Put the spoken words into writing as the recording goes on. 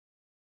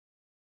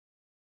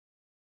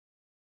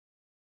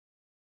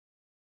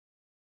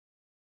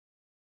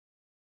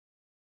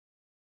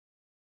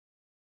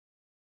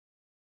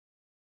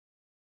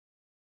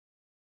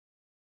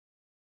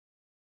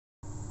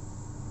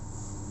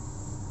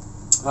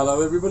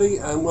Hello everybody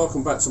and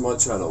welcome back to my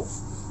channel.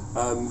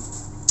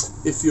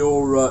 If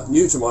you're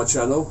new to my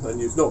channel and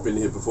you've not been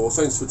here before,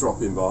 thanks for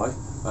dropping by.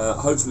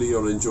 Hopefully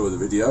you'll enjoy the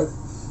video,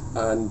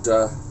 and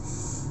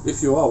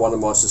if you are one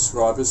of my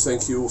subscribers,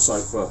 thank you also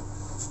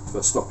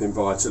for stopping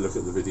by to look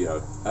at the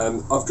video.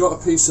 I've got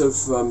a piece of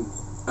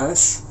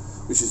ash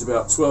which is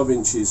about 12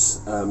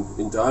 inches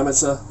in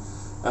diameter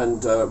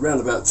and around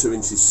about 2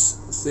 inches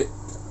thick.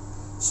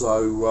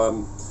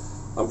 So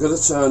I'm going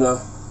to turn a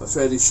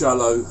fairly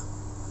shallow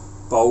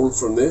bowl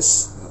from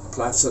this, a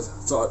platter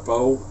type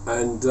bowl,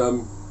 and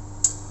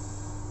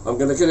I'm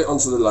going to get it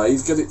onto the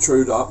lathe, get it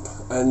trued up,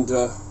 and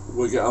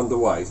we'll get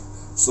underway.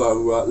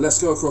 So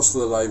let's go across to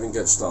the lathe and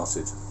get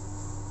started.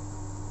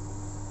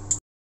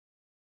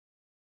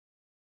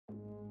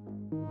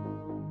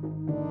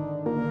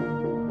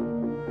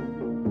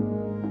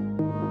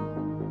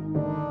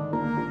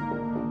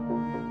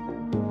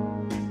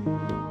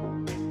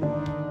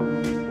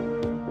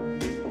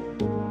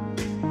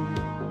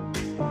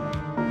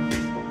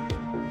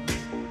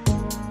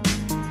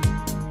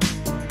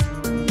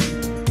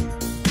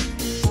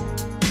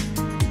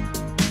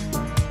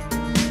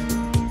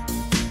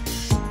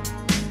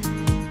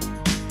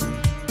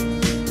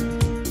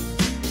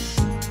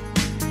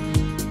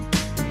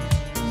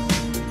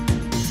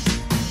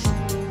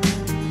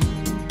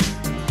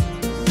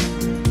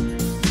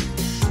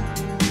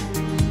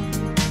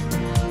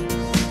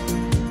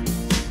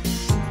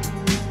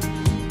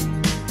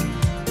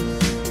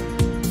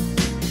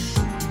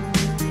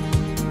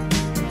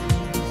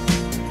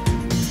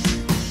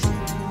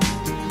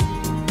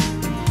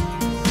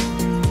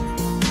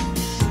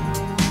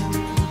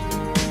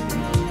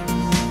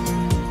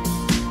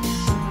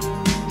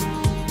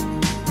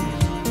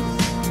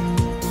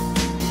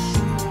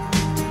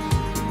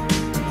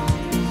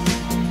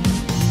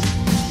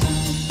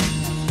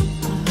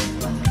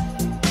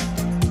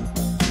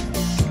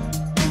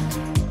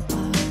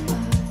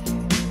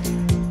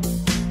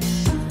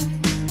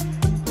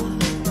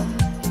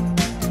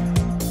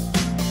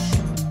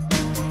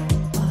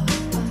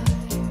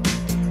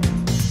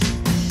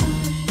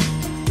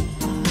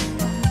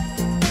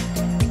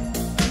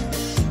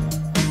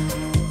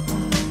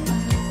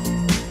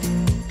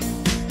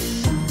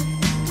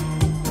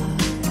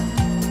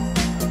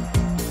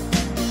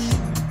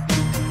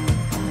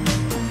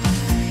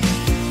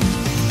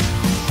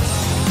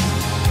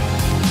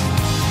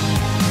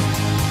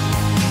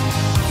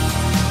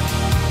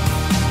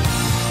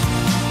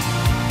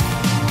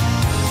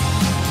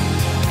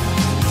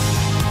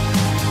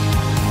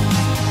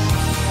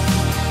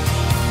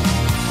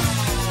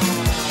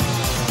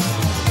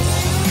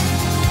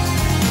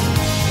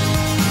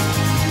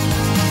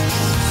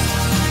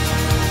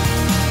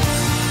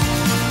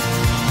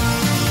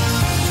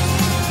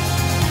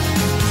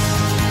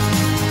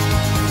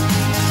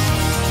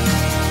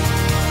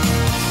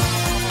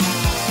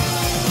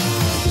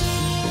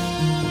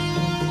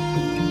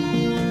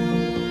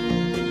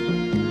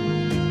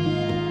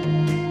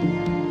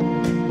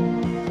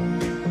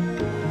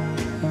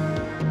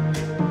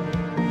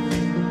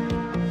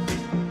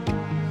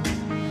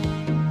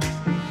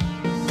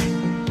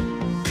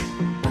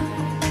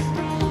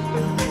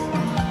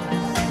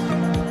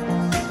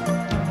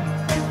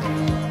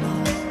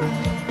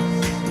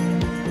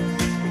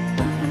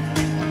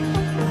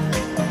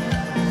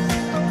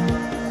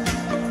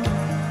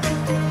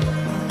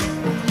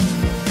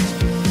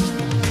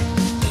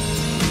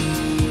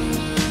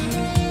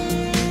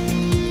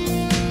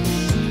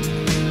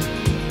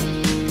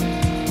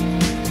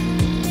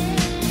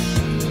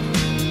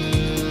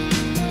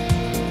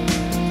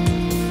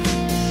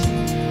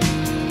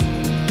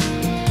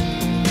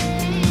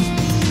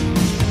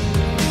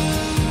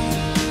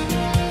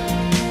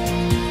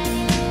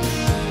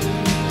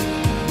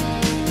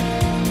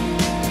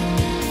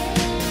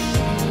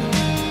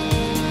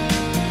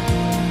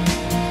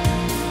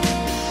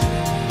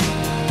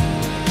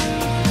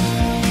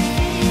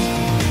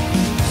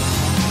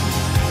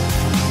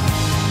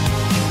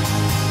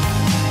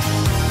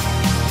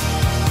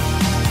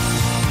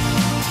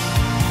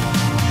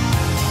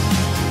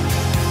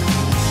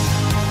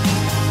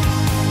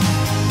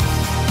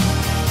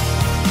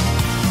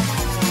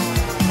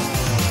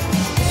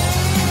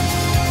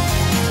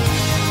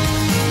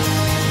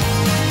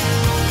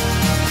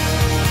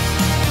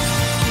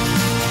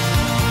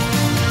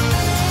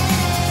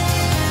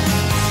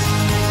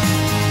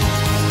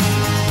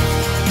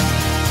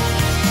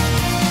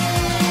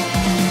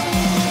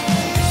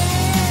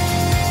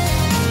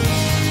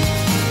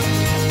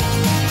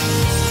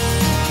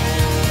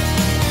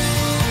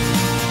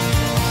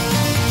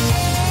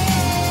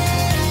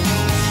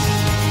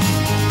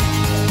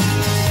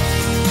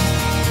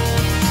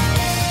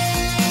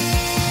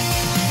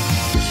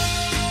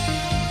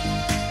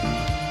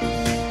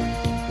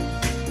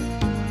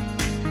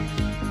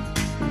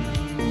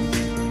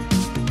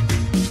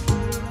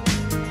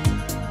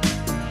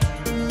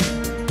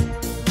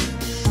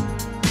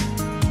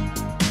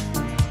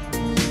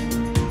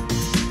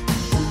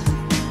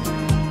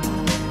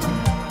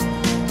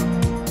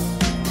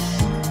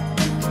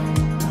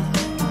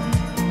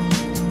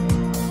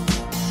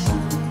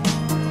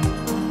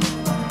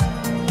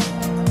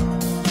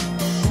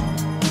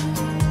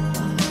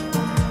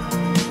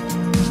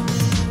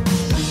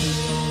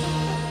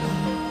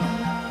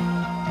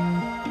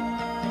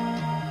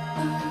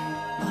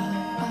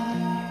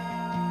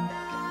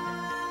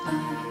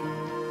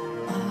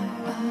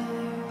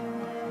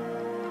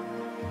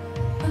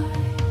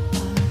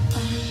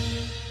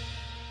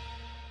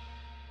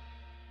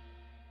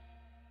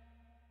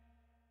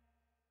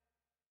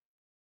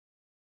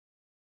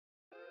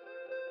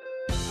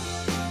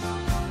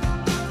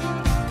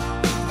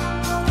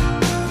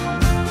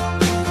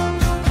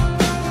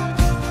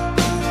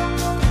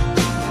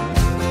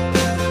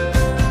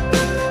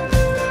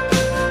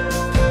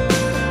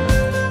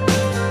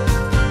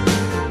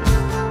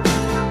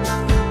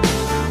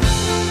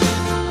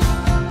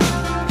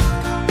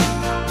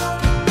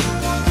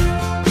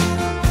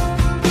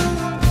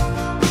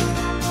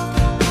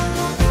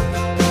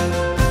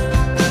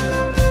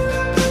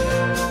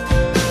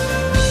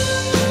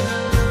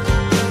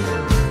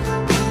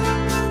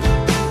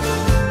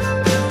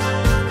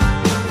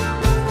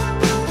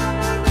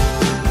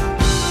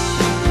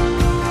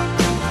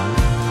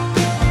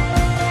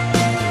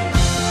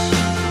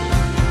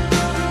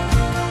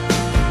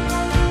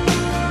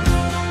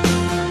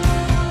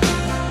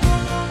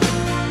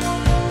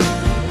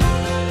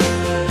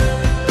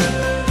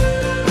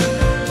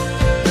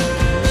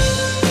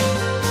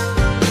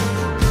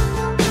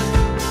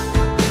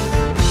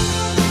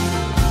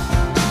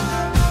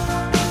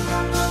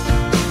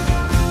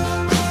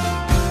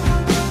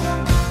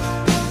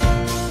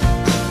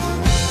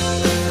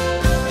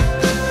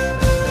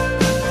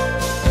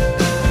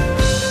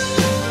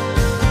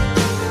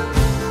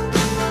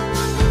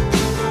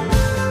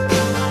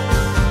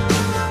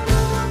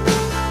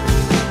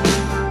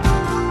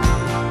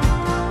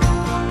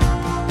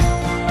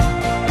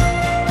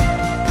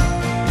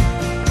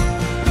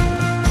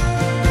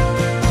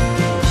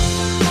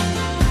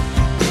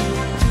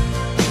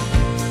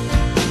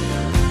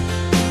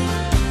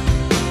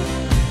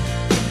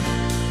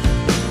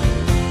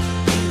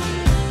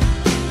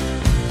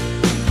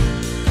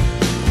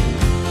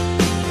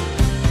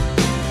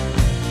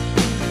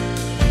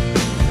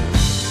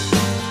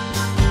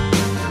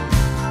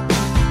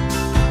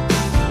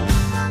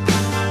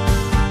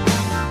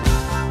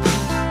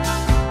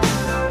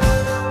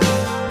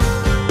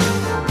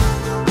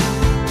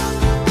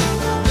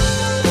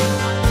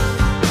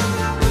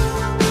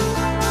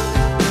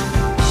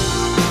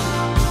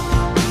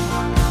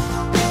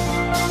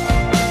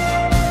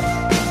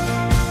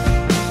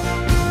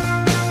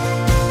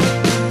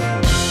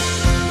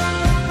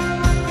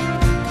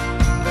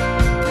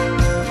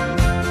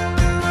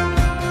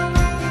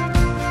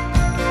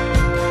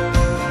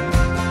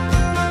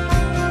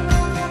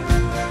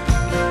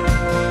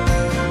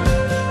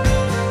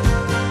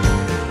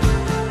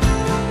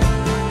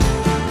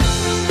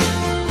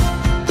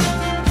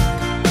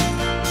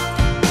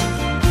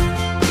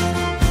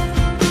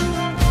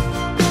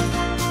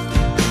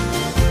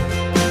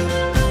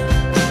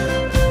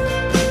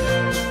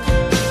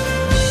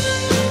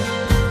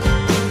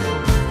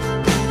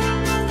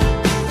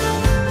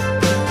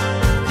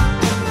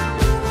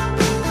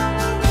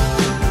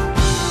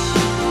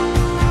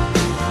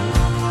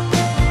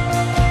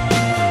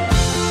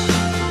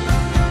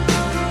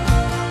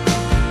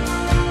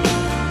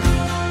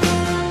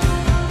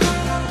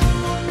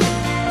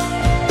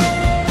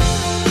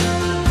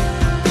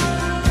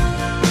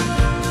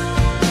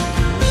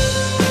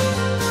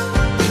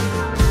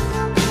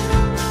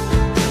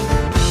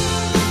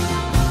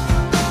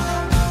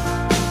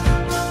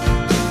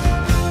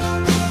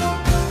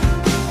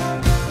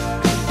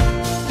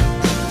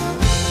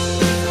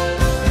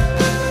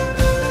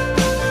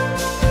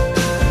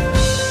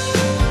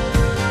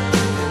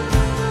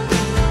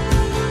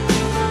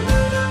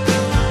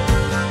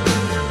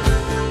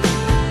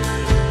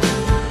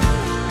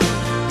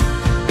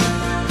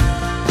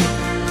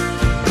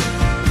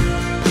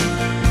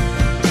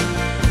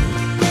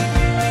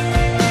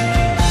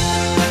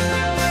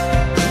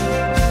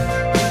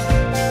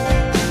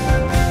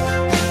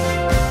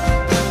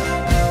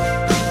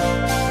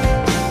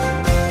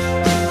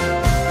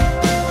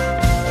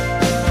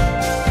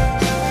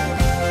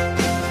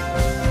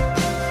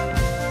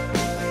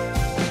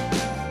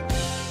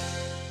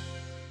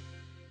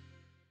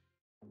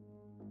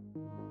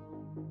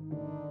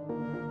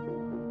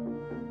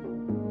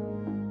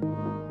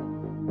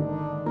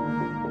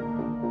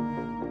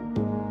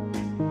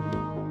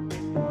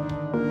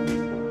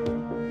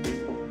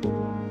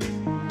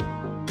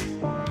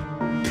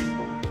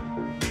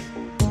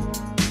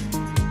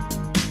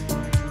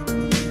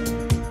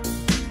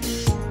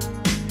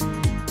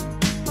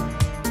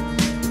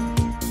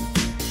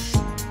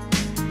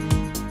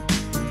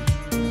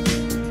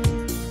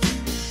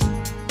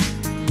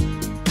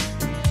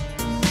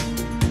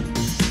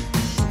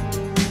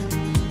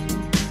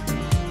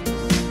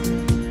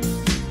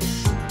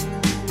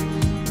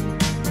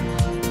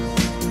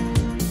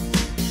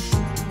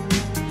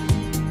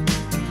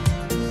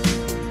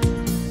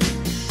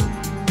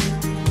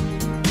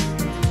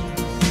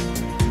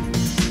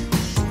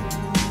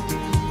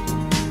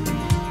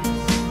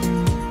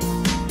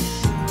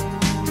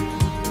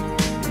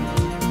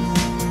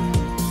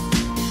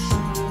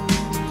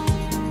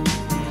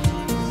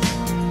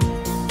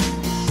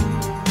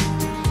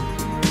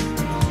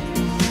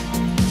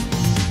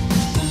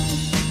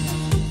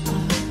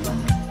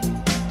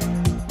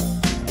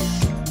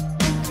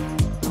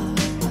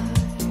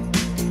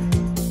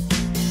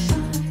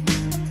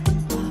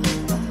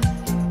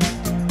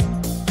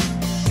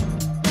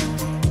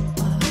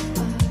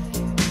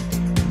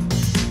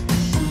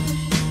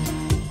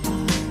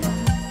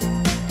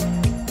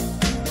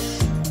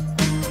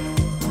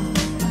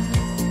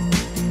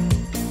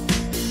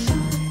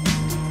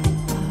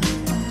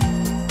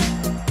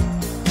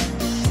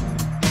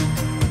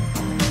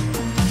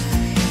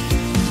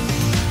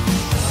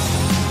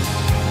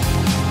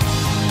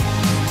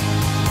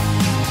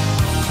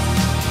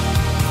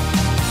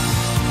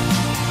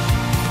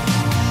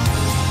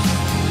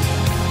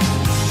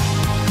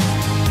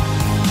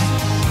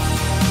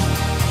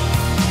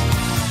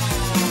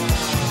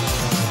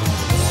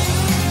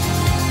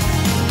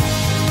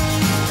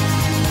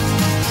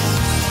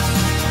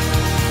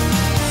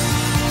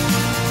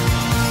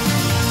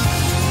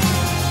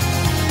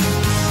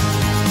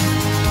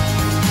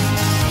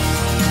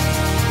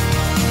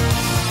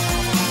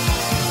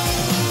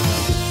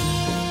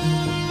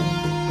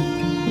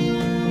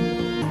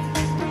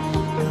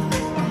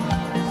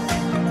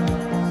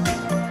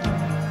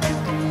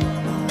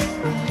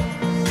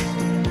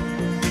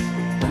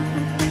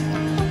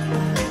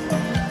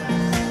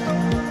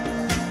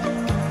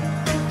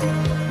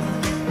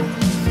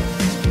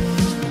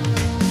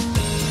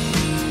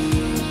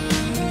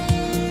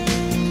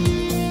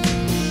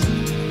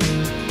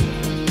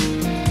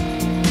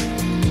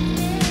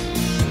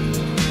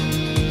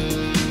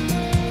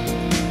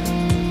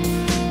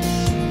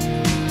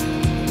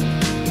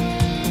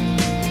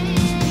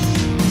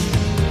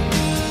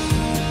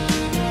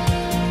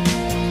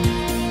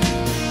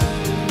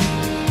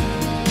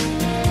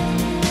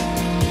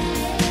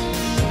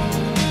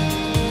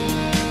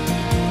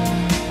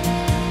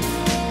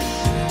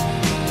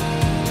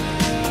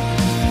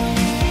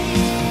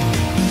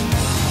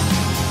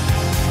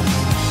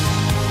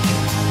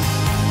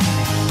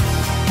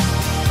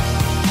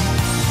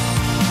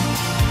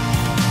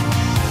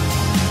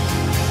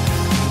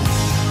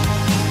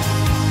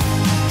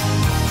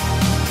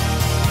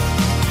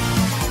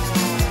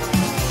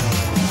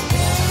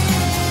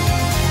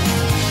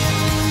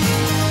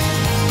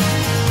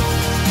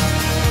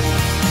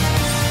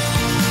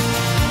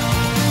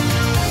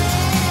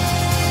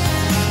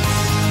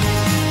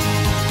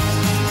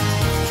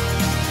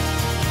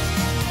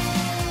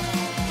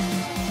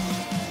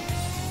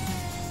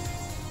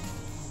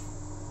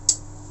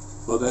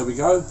 there we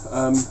go.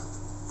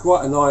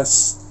 Quite a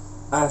nice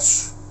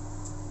ash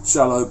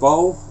shallow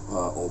bowl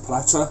or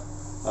platter.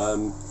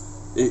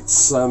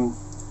 It's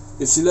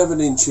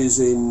 11 inches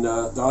in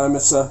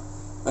diameter,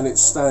 and it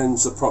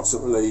stands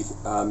approximately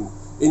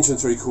 1.75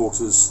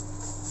 inches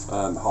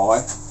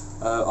high.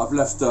 I've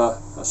left a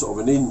sort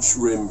of an inch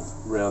rim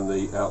around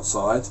the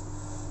outside,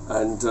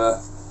 and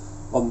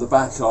on the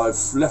back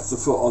I've left the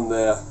foot on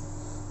there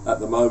at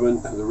the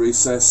moment, the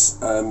recess,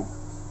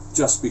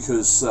 just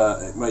because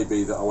it may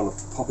be that I want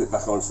to pop it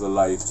back onto the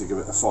lathe to give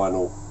it a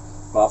final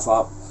buff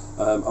up.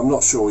 I'm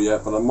not sure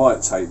yet, but I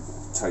might take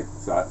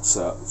that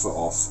foot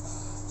off,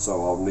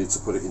 so I'll need to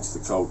put it into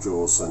the cold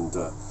drawers and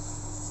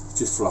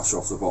just flush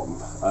off the bottom.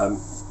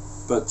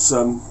 But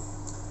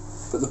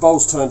the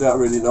bowl's turned out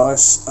really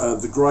nice.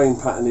 The grain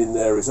pattern in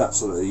there is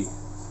absolutely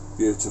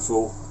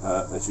beautiful,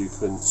 as you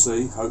can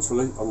see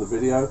hopefully on the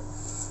video,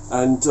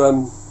 and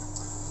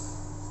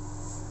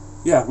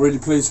yeah, really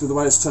pleased with the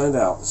way it's turned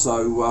out.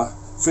 So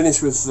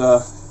finished with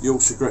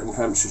Yorkshire Grit and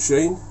Hampshire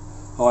Sheen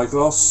high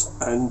gloss,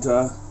 and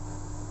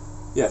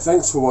yeah,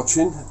 thanks for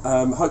watching.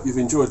 Hope you've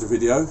enjoyed the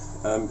video.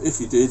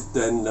 If you did,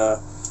 then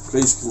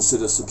please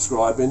consider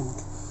subscribing,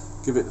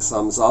 give it a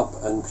thumbs up,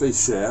 and please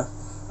share,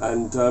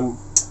 and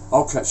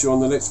I'll catch you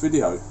on the next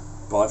video.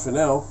 Bye for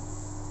now.